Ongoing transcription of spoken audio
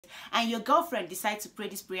and your girlfriend decides to pray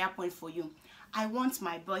this prayer point for you. I want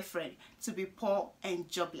my boyfriend to be poor and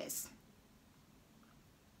jobless.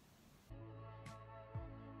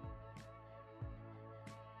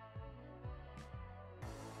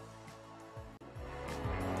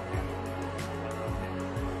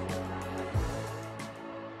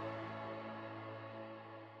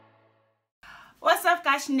 What's up,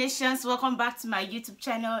 Cash Nations? Welcome back to my YouTube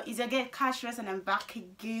channel. It's your girl Cash Rest, and I'm back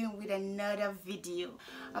again with another video.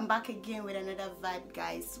 I'm back again with another vibe,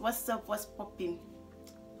 guys. What's up? What's popping?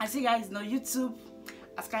 As you guys know, YouTube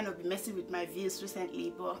has kind of been messing with my views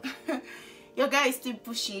recently, but your guy is still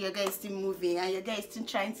pushing, your guy is still moving, and your guy is still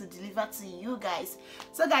trying to deliver to you guys.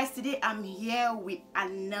 So guys, today I'm here with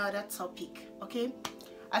another topic, okay?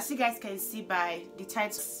 As you guys can see by the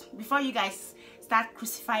titles, before you guys start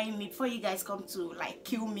crucifying me, before you guys come to like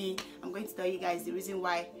kill me, I'm going to tell you guys the reason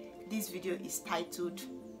why this video is titled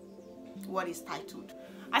what is titled.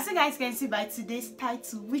 As you guys can see by today's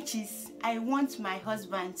title, which is I want my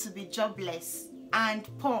husband to be jobless and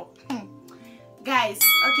poor. Guys,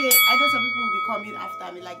 okay, I know some people will be coming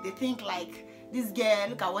after me, like they think like this girl,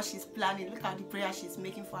 look at what she's planning, look at the prayer she's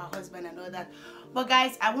making for her husband and all that. But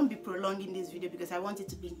guys, I won't be prolonging this video because I want it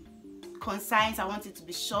to be concise, I want it to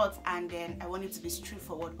be short, and then I want it to be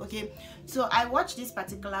straightforward. Okay, so I watched this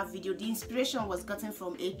particular video. The inspiration was gotten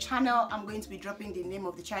from a channel. I'm going to be dropping the name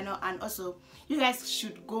of the channel, and also you guys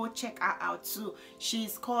should go check her out too.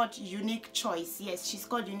 She's called Unique Choice. Yes, she's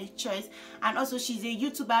called Unique Choice, and also she's a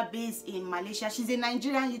YouTuber based in Malaysia. She's a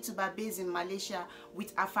Nigerian YouTuber based in Malaysia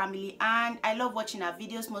with her family, and I love watching her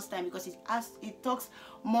videos most time because it talks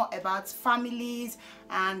more about families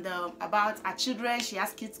and about her children. She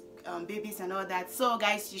has kids, babies and all that. So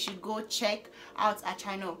guys, you should go check out our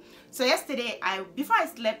channel. So yesterday, before I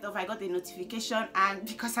slept off, I got a notification, and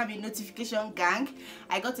because I'm a notification gang,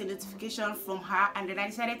 I got a notification from her, and then I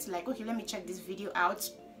decided to like, okay, let me check this video out.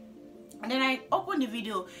 And then I opened the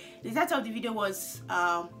video. The title of the video was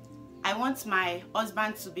I want my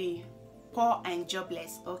husband to be poor and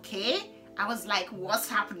jobless. Okay, I was like, what's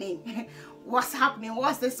happening? What's happening?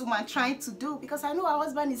 What's this woman trying to do? Because I know her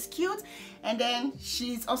husband is cute, and then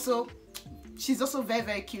she's also very,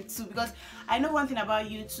 very cute too. Because I know one thing about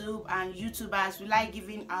YouTube and YouTubers, we like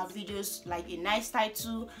giving our videos like a nice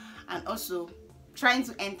title and also trying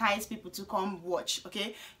to entice people to come watch.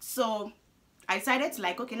 Okay, so I decided to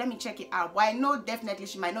like, okay, let me check it out. But I know definitely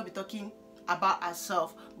she might not be talking about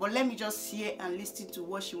herself, but let me just hear and listen to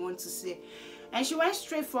what she wants to say. And she went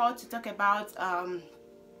straight forward to talk about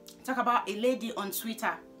a lady on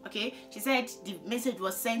Twitter. Okay, she said the message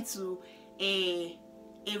was sent to a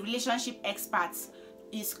relationship expert.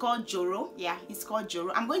 It's called Joro. Yeah, it's called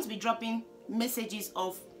Joro. I'm going to be dropping messages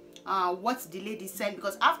of what the lady sent,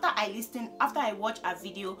 because after I watched a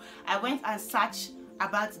video, I went and searched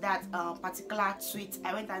about that particular tweet.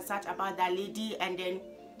 I went and searched about that lady, and then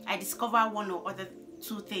I discovered one or other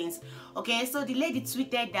two things. Okay, so the lady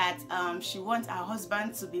tweeted that she wants her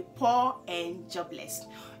husband to be poor and jobless.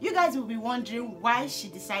 You guys will be wondering why she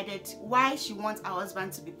wants her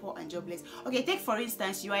husband to be poor and jobless. Okay, take for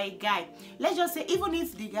instance, you are a guy. Let's just say, even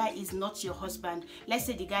if the guy is not your husband, let's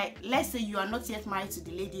say you are not yet married to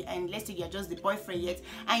the lady, and let's say you're just the boyfriend yet,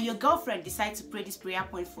 and your girlfriend decides to pray this prayer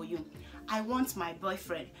point for you. I want my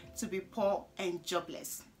boyfriend to be poor and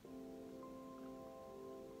jobless.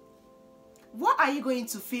 What are you going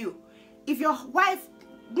to feel if your wife,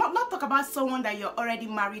 not talk about someone that you're already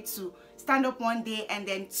married to, stand up one day and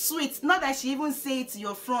then tweet, not that she even say it to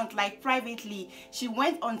your front, like privately, she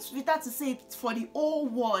went on Twitter to say it for the whole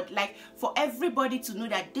world, like for everybody to know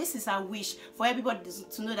that this is her wish, for everybody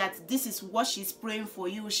to know that this is what she's praying for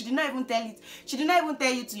you. She did not even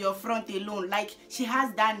tell you to your front alone. Like, she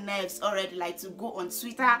has that nerves already, like to go on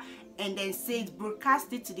Twitter and then say it,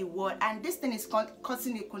 broadcast it to the world. And this thing is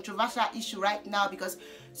causing a controversial issue right now, because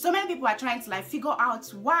so many people are trying to like figure out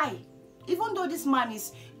why, even though this man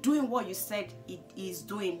is doing what you said he is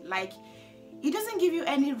doing, like, it doesn't give you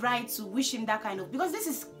any right to wish him that kind of, because this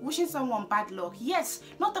is wishing someone bad luck. Yes,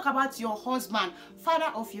 not talk about your husband,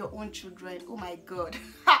 father of your own children. Oh my god.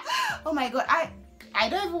 Oh my god, I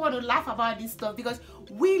don't even want to laugh about this stuff, because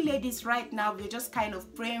we ladies right now, we're just kind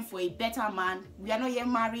of praying for a better man. We are not yet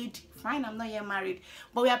married. Fine, I'm not yet married,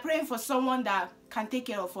 but we are praying for someone that can take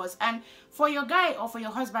care of us. And for your guy or for your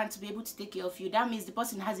husband to be able to take care of you, that means the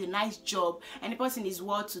person has a nice job and the person is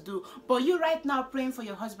well to do. But you right now praying for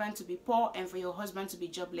your husband to be poor and for your husband to be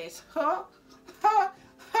jobless.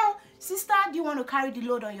 Sister, do you want to carry the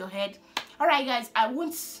load on your head? All right, guys, I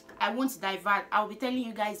won't divert. I'll be telling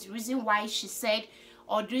you guys the reason why she said,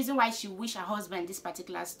 or the reason why she wished her husband this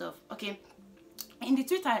particular stuff. Okay, in the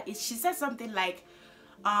Twitter, she said something like,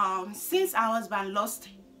 since our husband lost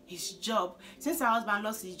his job,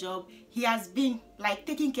 he has been like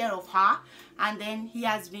taking care of her, and then he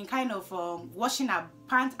has been kind of washing her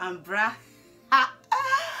pants and bra.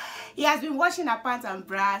 He has been washing her pants and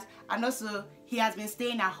bras, and also he has been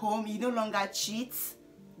staying at home. He no longer cheats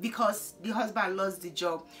because the husband lost the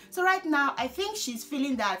job. So right now, I think she's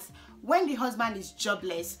feeling that when the husband is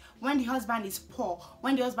jobless, when the husband is poor,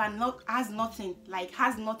 when the husband has nothing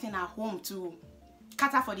at home to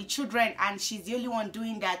cater for the children, and she's the only one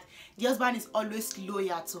doing that, the husband is always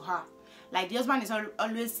loyal to her. Like, the husband is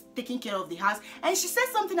always taking care of the house. And she said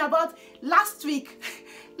something about last week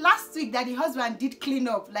that the husband did clean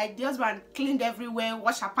up. Like, the husband cleaned everywhere,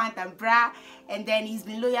 washed her pants and bra, and then he's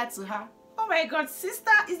been loyal to her. Oh my God, sister,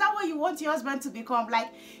 is that what you want your husband to become?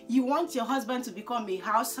 Like, you want your husband to become a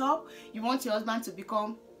house help? You want your husband to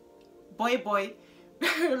become boy?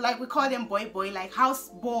 Like, we call them boy, like house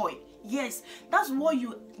boy. Yes, that's what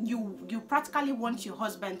you practically want your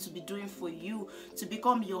husband to be doing for you, to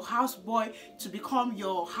become your house boy, to become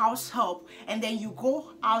your house help, and then you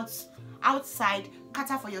go outside,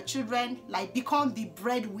 cater for your children, like become the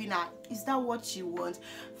breadwinner. Is that what you want?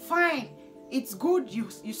 Fine. It's good you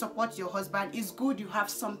support your husband. It's good you have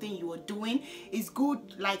something you are doing. It's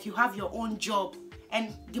good like you have your own job,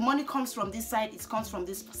 and the money comes from this side, it comes from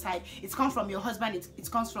this side, it comes from your husband,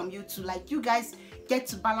 it comes from you too. Like, you guys get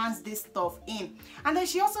to balance this stuff in. And then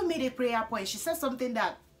she also made a prayer point. She said something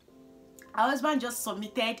that her husband just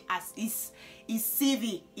submitted as his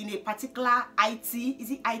CV in a particular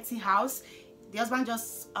IT house. The husband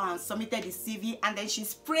just submitted his CV, and then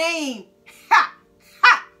she's praying.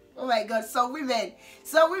 Oh my God, so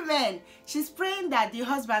women, she's praying that the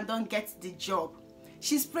husband don't get the job.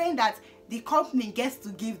 She's praying that the company gets to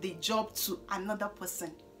give the job to another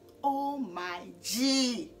person. Oh my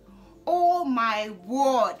G. Oh my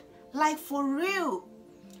word. Like, for real.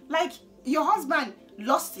 Like, your husband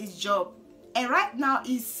lost his job, and right now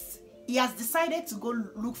he has decided to go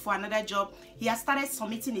look for another job. He has started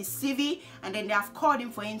submitting his CV, and then they have called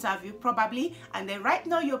him for interview probably, and then right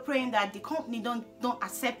now you're praying that the company don't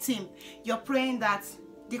accept him. You're praying that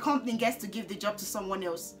the company gets to give the job to someone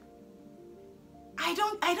else. I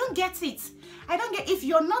don't get it. I don't get, if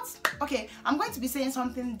you're not okay. I'm going to be saying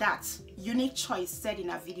something that Unique Choice said in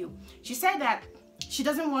her video. She said that she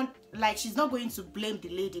doesn't want, like, she's not going to blame the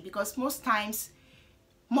lady, because most times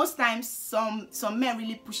some men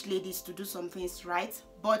really push ladies to do some things, right?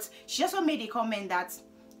 But she also made a comment that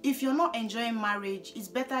if you're not enjoying marriage, it's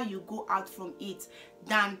better you go out from it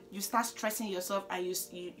than you start stressing yourself, and you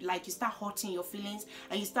start hurting your feelings,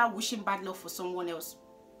 and you start wishing bad luck for someone else.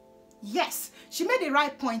 Yes, she made the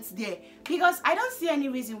right point there, because I don't see any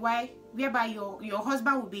reason whereby your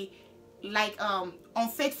husband will be like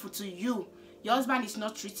unfaithful to you. Your husband is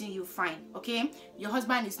not treating you fine, okay? Your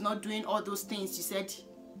husband is not doing all those things you said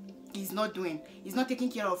he's not doing. He's not taking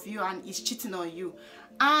care of you, and he's cheating on you.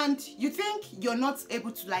 And you think you're not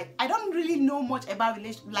able to, like, I don't really know much about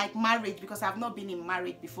marriage, because I've not been in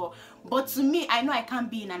marriage before. But to me, I know I can't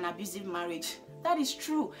be in an abusive marriage. That is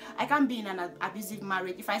true. I can't be in an abusive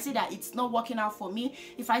marriage. If I say that it's not working out for me,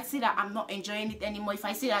 if I say that I'm not enjoying it anymore, if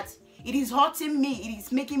I say that it is hurting me, it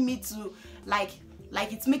is making me to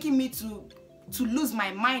it's making me to lose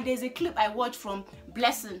my mind. There's a clip I watched from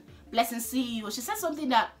Blessing CEO. She said something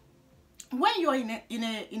that when you're in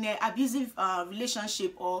a abusive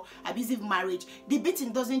relationship or abusive marriage, the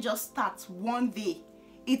beating doesn't just start one day.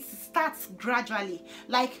 It starts gradually.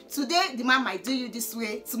 Like, today the man might do you this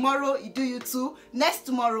way, tomorrow he do you 2, next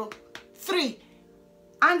tomorrow 3.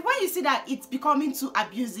 And when you see that it's becoming too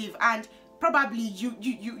abusive, and probably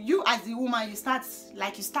you as the woman, you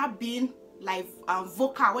start being like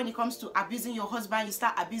vocal when it comes to abusing your husband. You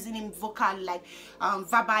start abusing him vocally, like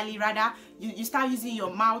verbally rather. You start using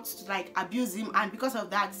your mouth to like abuse him, and because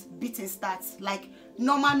of that, beating starts. Like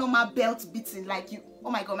normal belt beating. Like, you, oh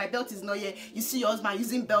my God, my belt is not here. You see your husband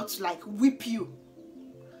using belt to like whip you.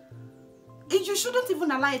 You shouldn't even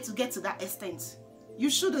allow it to get to that extent. You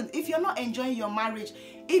shouldn't. If you're not enjoying your marriage,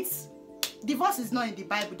 divorce is not in the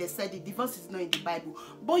Bible. They said it. Divorce is not in the Bible.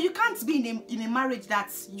 But you can't be in a marriage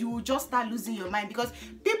that you just start losing your mind, because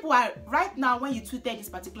people are, right now, when you tweeted this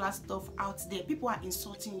particular stuff out there, people are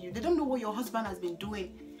insulting you. They don't know what your husband has been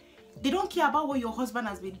doing. They don't care about what your husband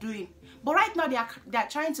has been doing. But right now, they are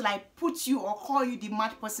trying to like put you or call you the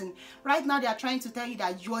mad person. Right now, they are trying to tell you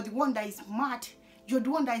that you are the one that is mad. You're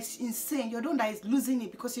the one that is insane. You're the one that is losing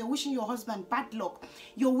it, because you're wishing your husband bad luck.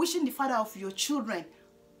 You're wishing the father of your children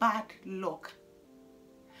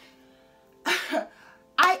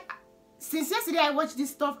since yesterday I watched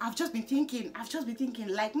this stuff, I've just been thinking,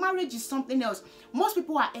 like, marriage is something else. Most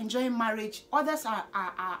people are enjoying marriage, others are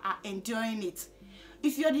enduring it.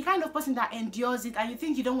 If you're the kind of person that endures it and you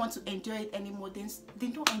think you don't want to endure it anymore, then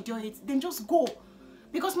don't endure it, then just go.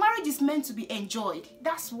 Because marriage is meant to be enjoyed.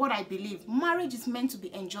 That's what I believe. Marriage is meant to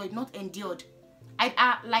be enjoyed, not endured.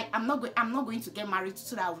 I'm not going to get married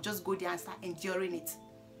so that I will just go there and start enduring it.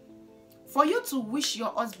 For you to wish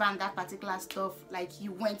your husband that particular stuff, like,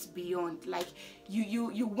 you went beyond, like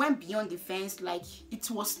you went beyond the fence, like it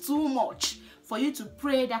was too much for you to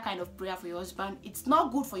pray that kind of prayer for your husband. It's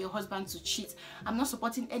not good for your husband to cheat. I'm not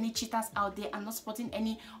supporting any cheaters out there. I'm not supporting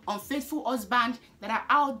any unfaithful husband that are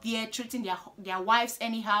out there treating their wives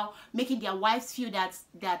anyhow, making their wives feel that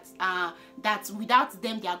without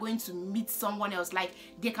them they are going to meet someone else, like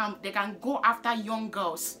they can go after young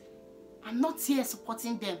girls. I'm not here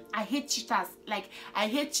supporting them. I hate cheaters. Like, I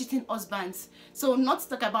hate cheating husbands. So not to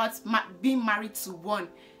talk about being married to one.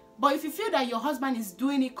 But if you feel that your husband is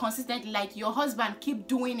doing it consistently, like your husband keep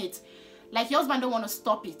doing it, like your husband don't want to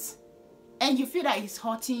stop it, and you feel that it's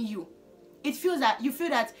hurting you, you feel that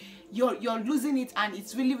you're losing it and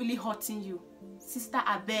it's really, really hurting you, sister,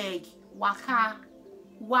 I beg, waka.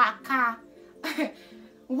 Waka.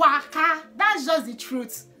 That's just the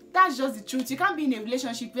truth. That's just the truth. You can't be in a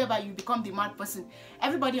relationship whereby you become the mad person.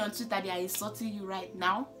 Everybody on Twitter, they are insulting you right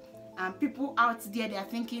now. And people out there, they are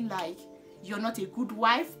thinking like you're not a good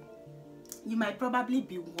wife. You might probably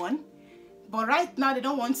be one. But right now, they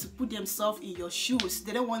don't want to put themselves in your shoes.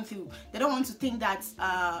 They don't want to think that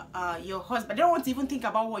your husband, they don't want to even think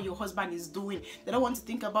about what your husband is doing. They don't want to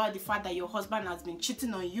think about the fact that your husband has been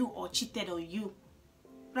cheating on you or cheated on you.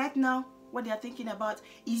 Right now, what they are thinking about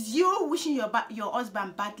is you wishing your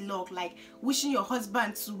husband bad luck, like wishing your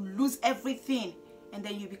husband to lose everything, and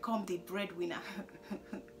then you become the breadwinner.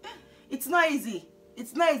 It's not easy.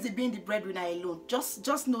 It's not easy being the breadwinner alone.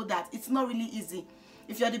 Just know that it's not really easy.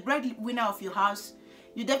 If you're the breadwinner of your house,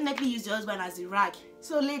 you definitely use your husband as a rag.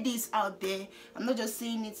 So ladies out there, I'm not just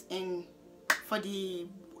saying it for the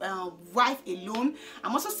wife alone.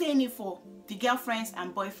 I'm also saying it for the girlfriends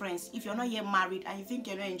and boyfriends. If you're not yet married and you think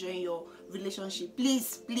you're not enjoying your relationship,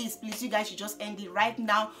 please, you guys should just end it right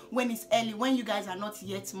now when it's early, when you guys are not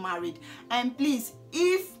yet married. And please,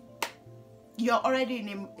 if you're already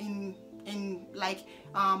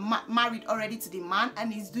married already to the man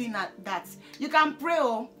and he's doing that, you can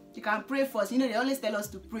pray. You can pray first. You know, they always tell us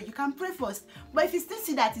to pray. You can pray first. But if you still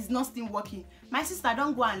see that it's not still working, my sister,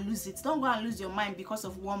 don't go and lose it. Don't go and lose your mind because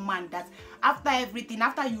of one man that after everything,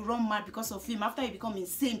 after you run mad because of him, after you become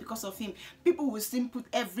insane because of him, people will still put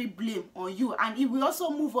every blame on you. And he will also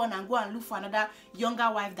move on and go and look for another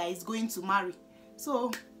younger wife that is going to marry.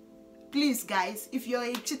 So please, guys, if you're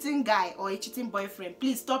a cheating guy or a cheating boyfriend,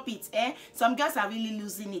 please stop it. Some girls are really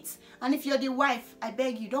losing it. And if you're the wife, I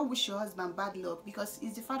beg you, don't wish your husband bad luck, because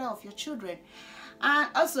he's the father of your children. And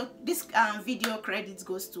also, this video credits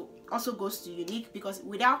also goes to Unique, because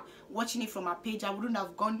without watching it from her page, I wouldn't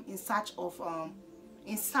have gone in search of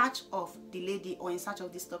the lady or in search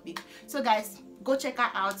of this topic. So guys, go check her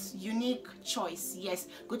out. Unique choice. Yes,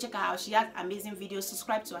 go check her out. She has amazing videos.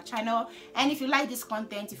 Subscribe to her channel, and if you like this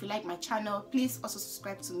content, if you like my channel, please also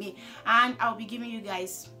subscribe to me, and I'll be giving you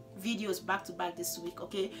guys videos back to back this week.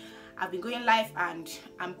 Okay, I've been going live, and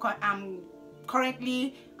I'm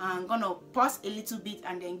currently gonna pause a little bit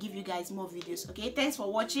and then give you guys more videos. Okay, thanks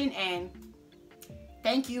for watching, and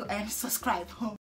thank you, and subscribe.